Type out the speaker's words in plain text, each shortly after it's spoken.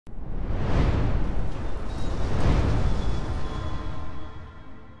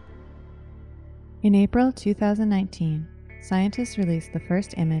In April 2019, scientists released the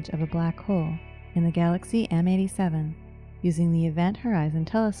first image of a black hole in the galaxy M87 using the Event Horizon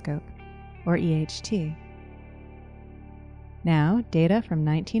Telescope, or EHT. Now, data from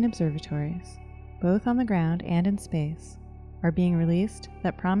 19 observatories, both on the ground and in space, are being released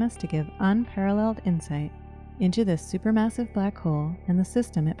that promise to give unparalleled insight into this supermassive black hole and the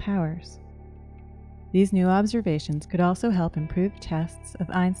system it powers. These new observations could also help improve tests of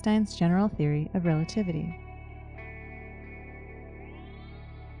Einstein's general theory of relativity.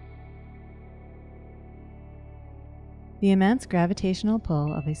 The immense gravitational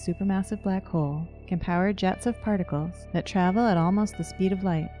pull of a supermassive black hole can power jets of particles that travel at almost the speed of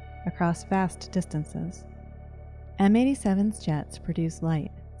light across vast distances. M87's jets produce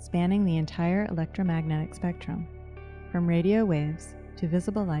light spanning the entire electromagnetic spectrum, from radio waves to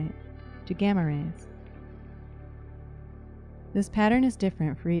visible light to gamma rays. This pattern is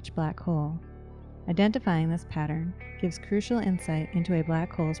different for each black hole. Identifying this pattern gives crucial insight into a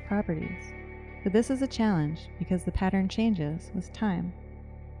black hole's properties, but this is a challenge because the pattern changes with time.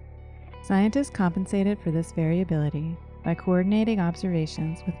 Scientists compensated for this variability by coordinating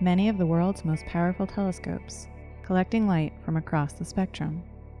observations with many of the world's most powerful telescopes, collecting light from across the spectrum.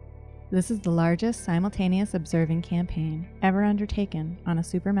 This is the largest simultaneous observing campaign ever undertaken on a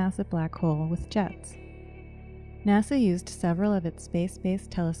supermassive black hole with jets. NASA used several of its space-based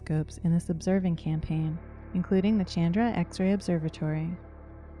telescopes in this observing campaign, including the Chandra X-ray Observatory,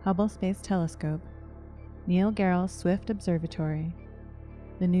 Hubble Space Telescope, Neil Gehrels Swift Observatory,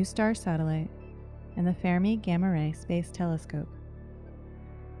 the NuSTAR satellite, and the Fermi Gamma Ray Space Telescope.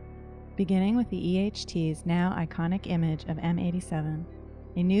 Beginning with the EHT's now iconic image of M87,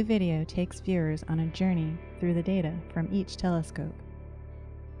 a new video takes viewers on a journey through the data from each telescope.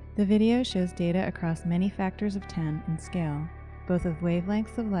 The video shows data across many factors of 10 in scale, both of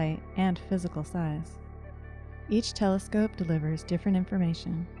wavelengths of light and physical size. Each telescope delivers different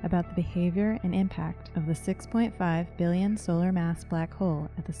information about the behavior and impact of the 6.5 billion solar mass black hole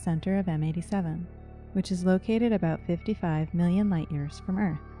at the center of M87, which is located about 55 million light-years from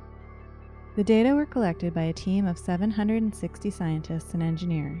Earth. The data were collected by a team of 760 scientists and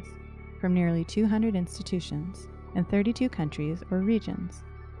engineers from nearly 200 institutions and 32 countries or regions,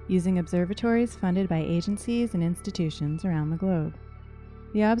 using observatories funded by agencies and institutions around the globe.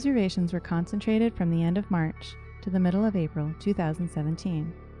 The observations were concentrated from the end of March to the middle of April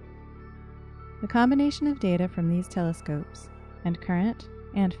 2017. The combination of data from these telescopes and current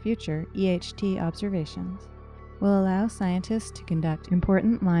and future EHT observations will allow scientists to conduct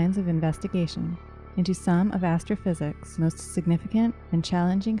important lines of investigation into some of astrophysics' most significant and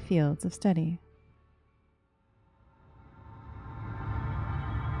challenging fields of study.